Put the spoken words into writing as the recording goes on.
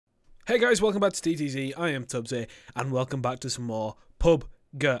Hey guys, welcome back to TTZ. I am TTZ, and welcome back to some more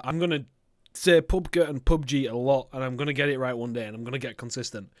PUBG. I'm going to say PUBG and PUBG a lot, and I'm going to get it right one day, and I'm going to get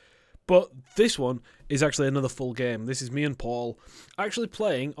consistent. But this one is actually another full game. This is me and Paul actually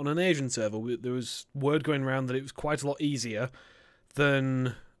playing on an Asian server. There was word going around that it was quite a lot easier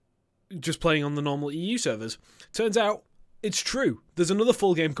than just playing on the normal EU servers. Turns out, it's true. There's another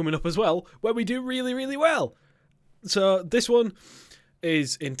full game coming up as well, where we do really, really well. So this one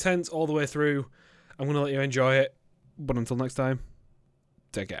is intense all the way through. I'm going to let you enjoy it. But until next time,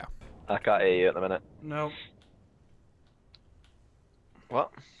 take care. I can't hear you at the minute. No.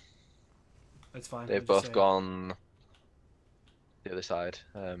 What? It's fine. They've both gone the other side,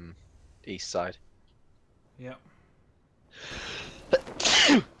 east side. Yep.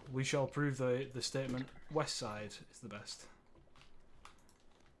 We shall prove the statement. West side is the best.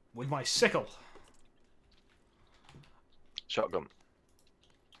 With my sickle. Shotgun.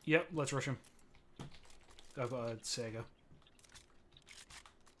 Yep, let's rush him. I've got a Sega.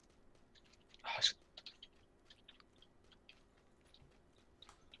 Is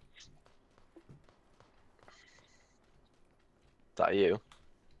that you?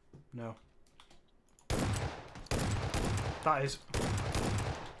 No. That is.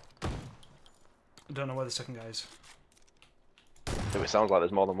 I don't know where the second guy is. It sounds like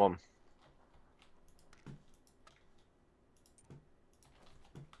there's more than one.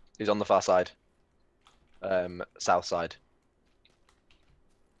 He's on the far side. South side.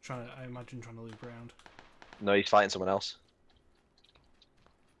 I imagine trying to loop around. No, he's fighting someone else.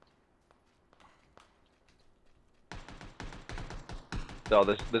 Oh,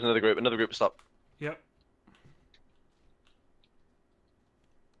 there's another group stop. Yep.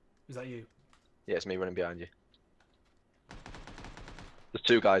 Is that you? Yeah, it's me running behind you. There's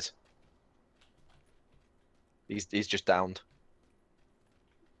two guys. He's just downed.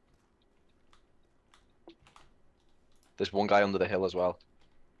 There's one guy under the hill as well.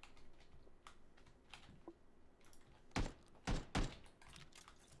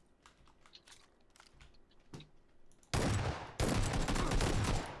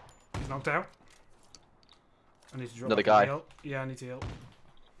 He's knocked out. I need to drop Another guy. Heal. Yeah, I need to heal.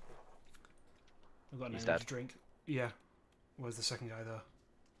 I've got an He's energy dead. drink. Yeah. Where's the second guy though?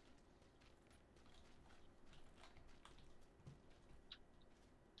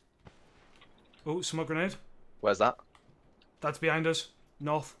 Oh, smoke grenade. Where's that? That's behind us.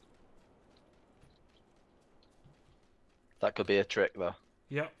 North. That could be a trick though.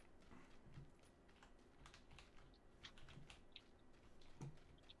 Yep.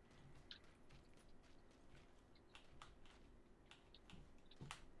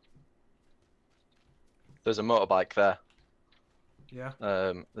 There's a motorbike there. Yeah.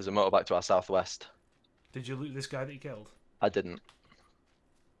 There's a motorbike to our southwest. Did you loot this guy that you killed? I didn't.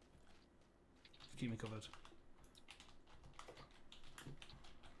 Keep me covered.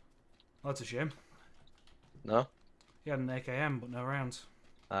 Well, that's a shame. No? He had an AKM, but no rounds.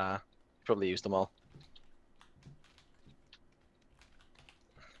 Probably used them all.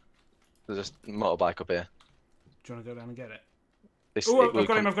 There's a motorbike up here. Do you want to go down and get it? This, Oh, it will I've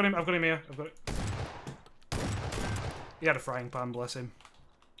got him, come- I've got him, I've got him here. I've got it. He had a frying pan, bless him.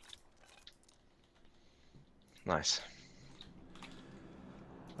 Nice.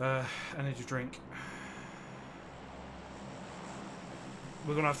 Energy drink.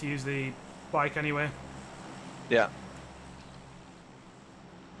 We're gonna have to use the bike anyway. Yeah.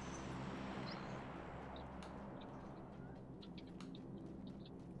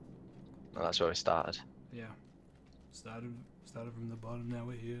 Well, that's where we started. Yeah. Started from the bottom, now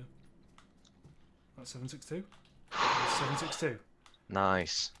we're here. That's 762? 762.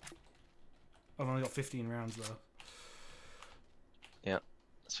 Nice. I've only got 15 rounds though. Yeah.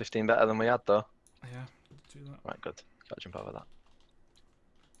 It's 15 better than we had though. Yeah, do that. Right, good. Gotta jump over that.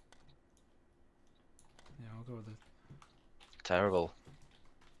 Yeah, I'll go with the... Terrible.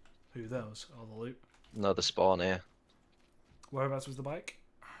 Who, those? Oh, the loot. No, the spawn here. Whereabouts was the bike?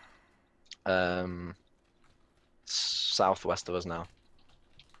 Southwest of us now.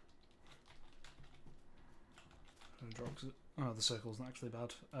 Oh, the circle's not actually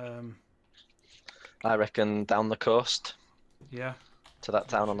bad. I reckon down the coast Yeah. to that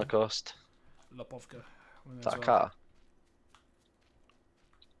town on the coast. Lopovka. Is that a car?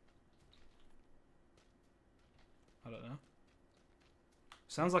 I don't know.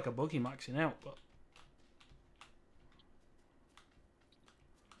 Sounds like a buggy maxing out, but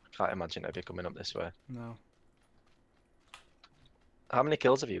Can't imagine it'd be coming up this way. no. How many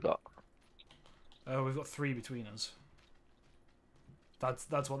kills have you got? We've got 3 between us.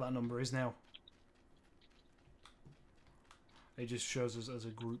 That's what that number is now. It just shows us as a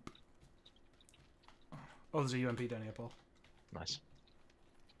group. Oh, there's a UMP down here, Paul. Nice.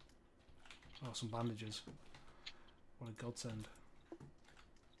 Oh, some bandages. What a godsend.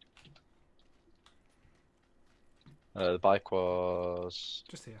 The bike was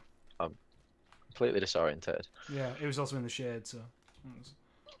Just here. completely disoriented. Yeah, it was also in the shade, so.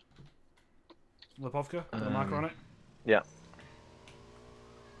 Lipovka, got a marker on it. Yeah.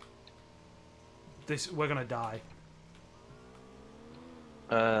 We're gonna die.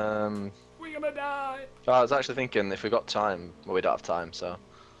 We're gonna die. I was actually thinking if we got time, well, we don't have time, so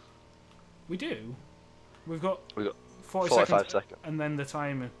We do. We've got we got 45 seconds. and then the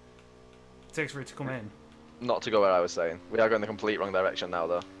time it takes for it to come in. Not to go where I was saying. We are going the complete wrong direction now,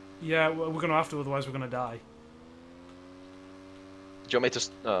 though. Yeah, we're gonna have to, otherwise we're gonna die. Do you want me to?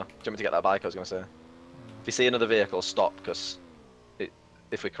 Do you want me to get that bike? I was going to say. If you see another vehicle, stop, because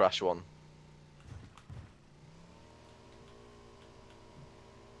if we crash one.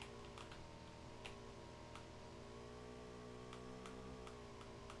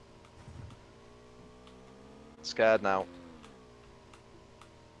 Scared now.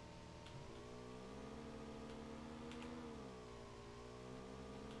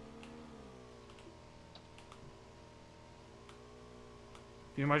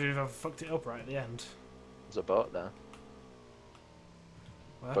 Can you imagine if I fucked it up right at the end? There's a boat there.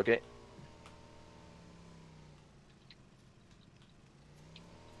 Where? Buggy.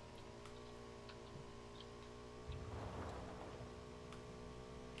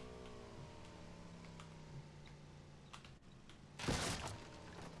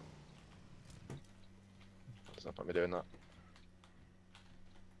 There's no point me doing that.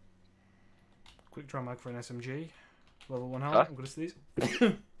 Quick draw mag for an SMG. Level 1 Huh? helmet. I'm gonna see these.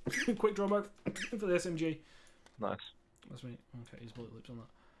 Quick draw mag for the SMG. Nice. That's me. Okay, use bullet lips on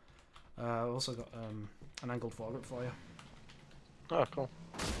that. I've also got an angled foregrip for you. Oh, cool.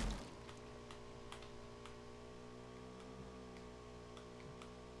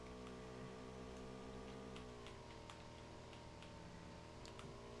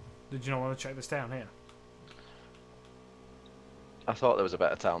 Did you not want to check this down here? I thought there was a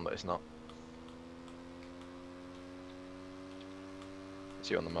better town, but it's not. It's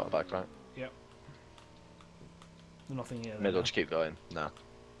you on the motorbike, right? Yep. Nothing here. May as well just keep going. No.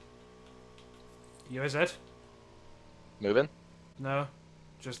 UAZ? Moving? No.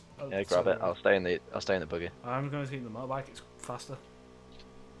 Just. Yeah, grab it. I'll stay in the buggy. I'm going to keep the motorbike. It's faster.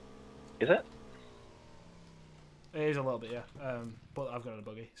 Is it? It is a little bit, yeah. But I've got a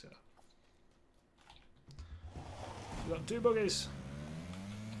buggy, so. We've got 2 buggies.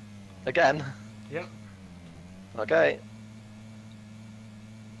 Again? Yep. Okay.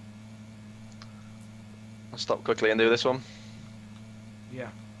 I'll stop quickly and do this one. Yeah.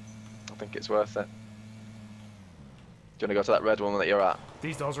 I think it's worth it. Do you want to go to that red one that you're at?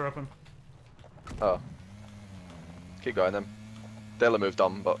 These doors are open. Oh. Keep going then. They'll have moved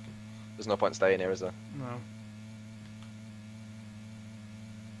on, but there's no point staying here, is there? No.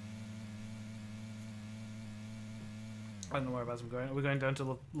 I don't know whereabouts I'm going. Are we going down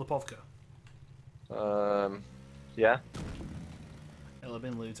to Lipovka? Yeah. It'll have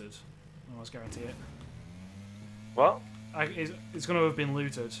been looted. I almost guarantee it. What? It's going to have been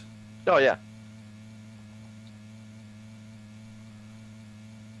looted. Oh, yeah.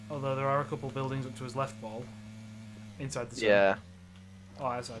 Although there are a couple buildings up to his left ball. Inside the zone. Yeah. Oh,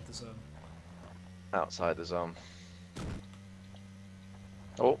 outside the zone. Outside the zone.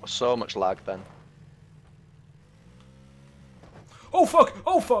 Oh, so much lag then. Oh fuck!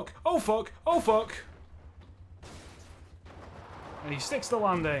 Oh fuck! Oh fuck! Oh fuck! And he sticks the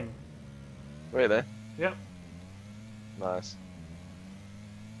landing. Really? Yep. Nice.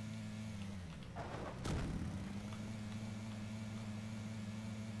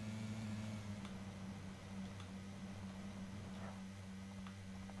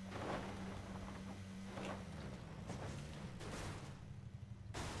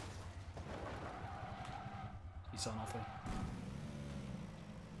 He saw nothing.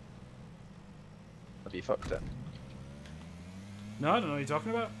 Have you fucked it? No, I don't know what you're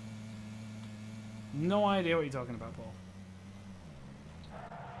talking about. No idea what you're talking about, Paul.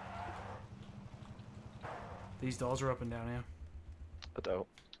 These doors are up and down here. I don't.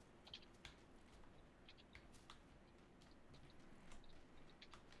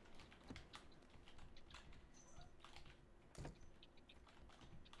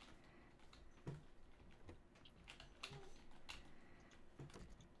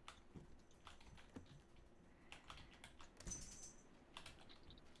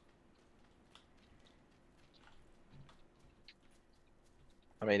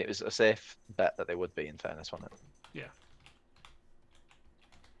 I mean, it was a safe bet that they would be, in fairness, wasn't it? Yeah.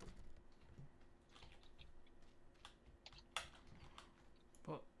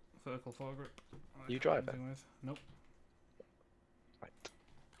 vertical foregrip. You drive it? With. Nope. Right.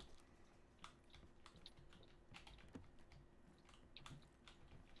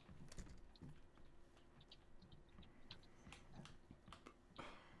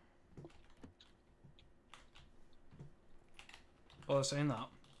 Well, saying that,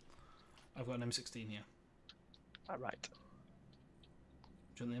 I've got an M16 here. Alright.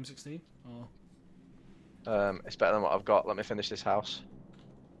 Do you want the M16? Or... It's better than what I've got. Let me finish this house.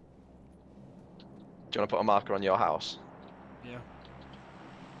 Do you want to put a marker on your house? Yeah.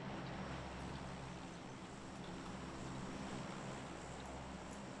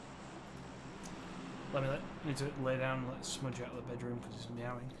 Need to lay down and let Smudge out of the bedroom because he's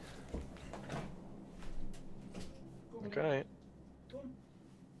meowing. Okay.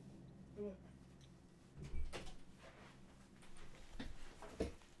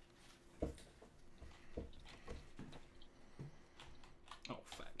 Oh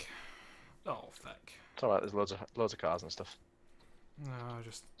fuck. Oh fuck. It's alright, there's loads of cars and stuff. No, I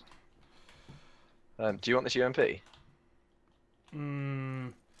just... Do you want this UMP?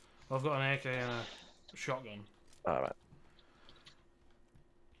 Well, I've got an AK and a shotgun. Alright.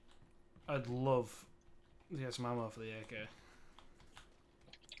 I'd love to get some ammo for the AK.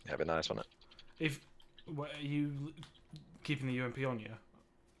 Yeah, it'd be nice, wouldn't it? Are you keeping the UMP on you?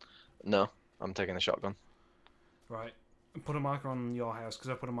 No, I'm taking the shotgun. Right. Put a marker on your house, because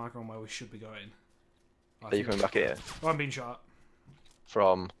I put a marker on where we should be going. Are you coming back here? Oh, I'm being shot.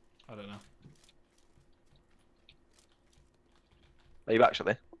 From? I don't know. Are you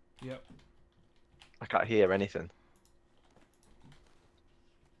actually? Yep. I can't hear anything.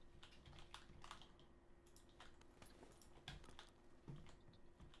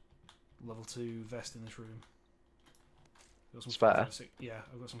 Level 2 vest in this room. Got some Spare? 5.56 yeah,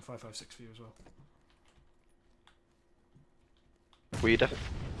 I've got some 5.56 for you as well. Were you definitely?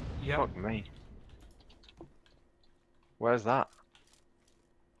 Yeah. Fuck me. Where's that?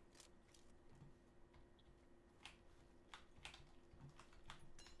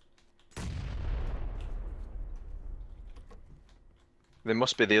 They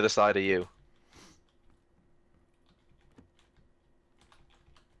must be the other side of you.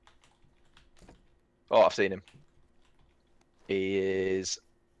 Oh, I've seen him. He is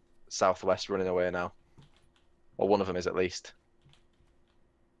southwest running away now. Or one of them is at least.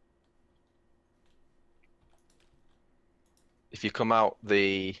 If you come out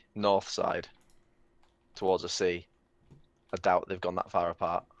the north side towards the sea, I doubt they've gone that far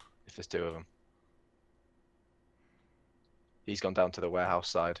apart if there's two of them. He's gone down to the warehouse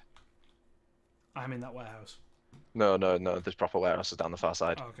side. I'm in that warehouse. No, there's proper warehouses down the far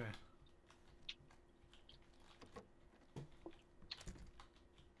side. Oh, okay.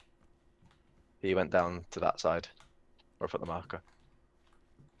 He went down to that side, where I put the marker.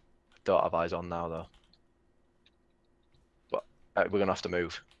 I don't have eyes on now though. But we're gonna have to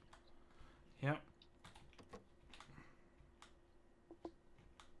move. Yep.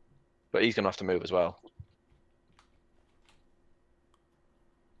 But he's gonna have to move as well.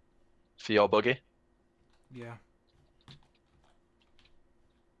 For your buggy? Yeah.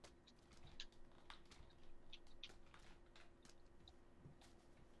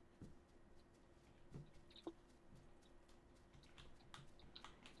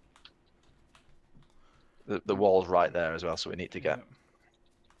 The wall's right there as well, so we need to get... Yep.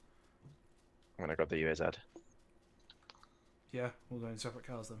 I'm gonna grab the UAZ. Yeah, we'll go in separate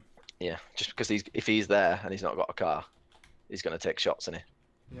cars then. Yeah, just because if he's there and he's not got a car, he's gonna take shots, isn't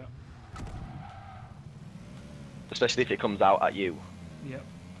he? Yeah. Especially if he comes out at you. Yep.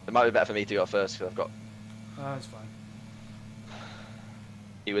 It might be better for me to go first because I've got... It's fine.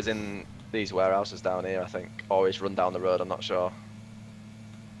 He was in these warehouses down here, I think. Or he's run down the road, I'm not sure.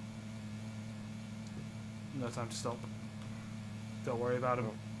 No time to stop. Don't worry about him.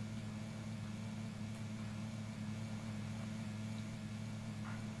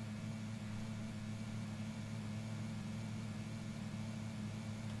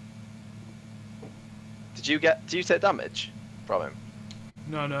 Do you take damage from him?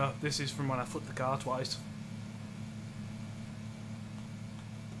 No, this is from when I flipped the car twice.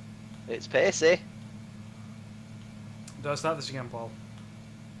 It's pacey. Do I start this again, Paul?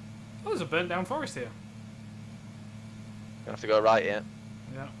 Oh, there's a burnt down forest here. Gonna have to go right here.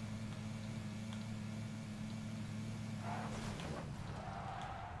 Yeah.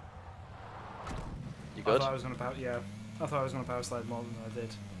 You good? I thought I was gonna power slide more than I did.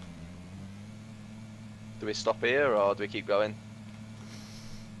 Do we stop here or do we keep going?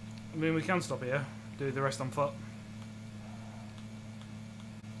 I mean, we can stop here. Do the rest on foot.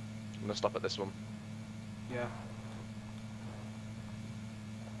 I'm gonna stop at this one. Yeah.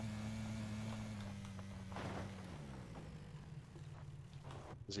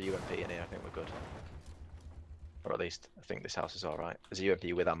 There's a UMP in here. I think we're good. Or at least I think this house is all right. There's a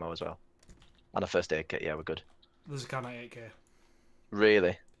UMP with ammo as well, and a first aid kit. Yeah, we're good. There's a car 98k.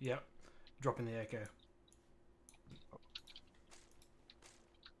 Really? Yep. Dropping the AK.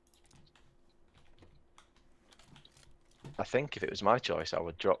 I think if it was my choice, I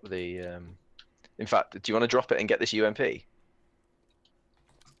would drop the. In fact, do you want to drop it and get this UMP? Is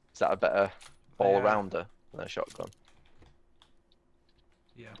that a better all-rounder than a shotgun?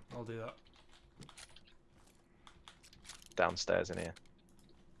 Yeah, I'll do that. Downstairs in here.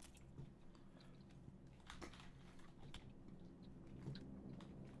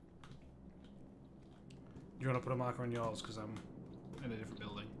 Do you want to put a marker on yours because I'm in a different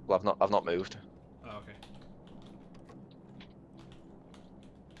building? Well, I've not moved. Oh, okay.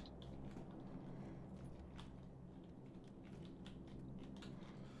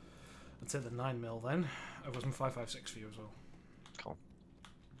 I'd say the 9mm then. I've got some 5.56 for you as well. Cool.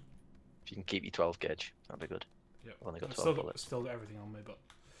 If you can keep your 12 gauge, that'd be good. Yep. I've only got 12 bullets. Still got everything on me, but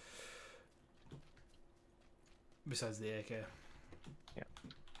besides the AK. Yeah.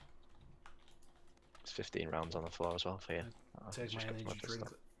 There's 15 rounds on the floor as well for you. Take my energy drink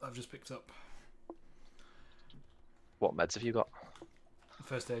that I've just picked up. What meds have you got?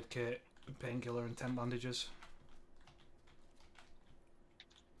 First aid kit, painkiller, and 10 bandages.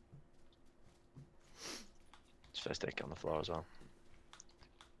 There's first aid kit on the floor as well.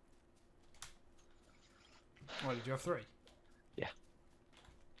 What, did you have 3? Yeah.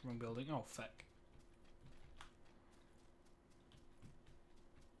 Wrong building. Oh, feck.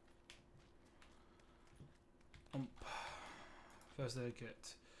 First aid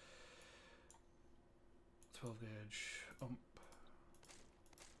kit. 12 gauge.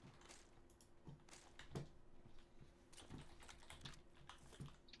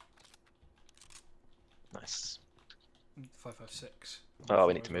 Nice. 5.56. Oh,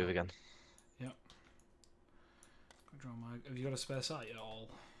 we need to move again. Yep. Have you got a spare sight at all?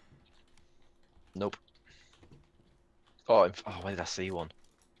 Nope. Oh, where did I see one?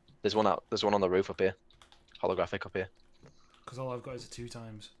 There's one out. There's one on the roof up here. Holographic up here. Because all I've got is a 2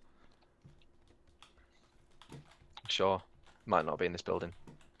 times. Sure. Might not be in this building.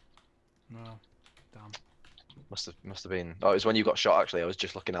 No. Damn. Must have been. Oh, it was when you got shot. Actually, I was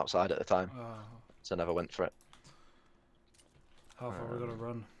just looking outside at the time, Oh. so I never went for it. How far we got to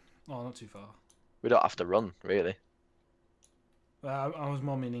run? Oh, not too far. We don't have to run, really. I was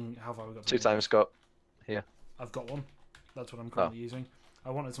more meaning how far we got to 2 times scope. Here. I've got one. That's what I'm currently using. I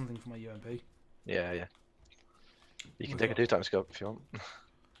wanted something for my UMP. Yeah, yeah. You can take a 2 times scope if you want.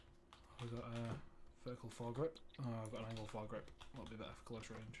 I've got a vertical foregrip. Oh, I've got an angle foregrip. That'll be better for close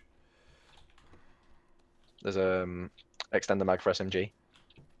range. There's extender mag for SMG.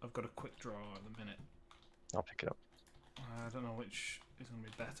 I've got a quick draw at the minute. I'll pick it up. I don't know which is going to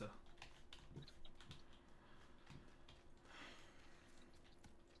be better.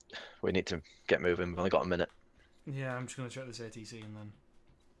 We need to get moving. We've only got a minute. Yeah, I'm just going to check this ATC and then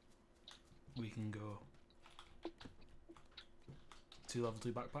we can go. 2 level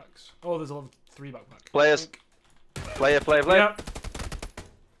 2 backpacks. Oh, there's a level 3 backpack. Players. Player. Yep.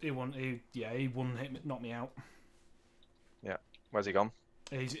 He one hit me, knocked me out. Yeah. Where's he gone?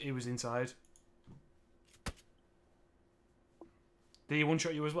 He was inside. Did he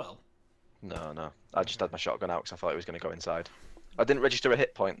one-shot you as well? No. I just had my shotgun out because I thought he was going to go inside. I didn't register a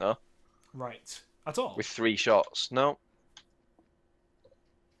hit point though. Right. At all? With 3 shots. No.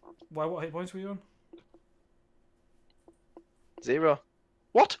 Why? What hit points were you on? 0.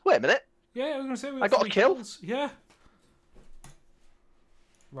 What? Wait a minute. Yeah, I was going to say we I got a kill. Kills. Yeah.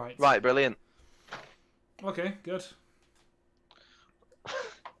 Right. Right, brilliant. Okay, good.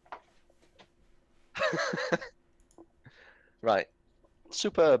 Right.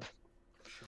 Superb.